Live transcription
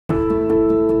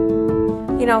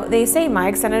You know, they say my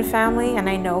extended family, and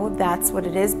I know that's what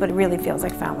it is, but it really feels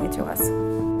like family to us.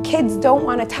 Kids don't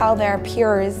want to tell their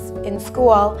peers in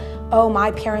school, oh, my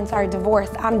parents are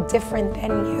divorced, I'm different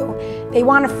than you. They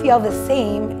want to feel the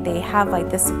same. They have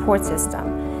like this support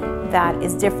system that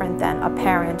is different than a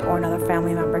parent or another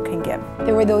family member can give.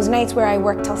 There were those nights where I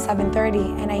worked till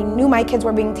 7:30 and I knew my kids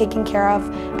were being taken care of.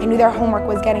 I knew their homework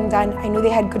was getting done. I knew they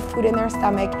had good food in their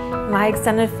stomach. My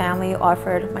extended family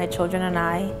offered my children and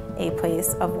I a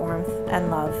place of warmth and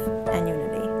love and unity.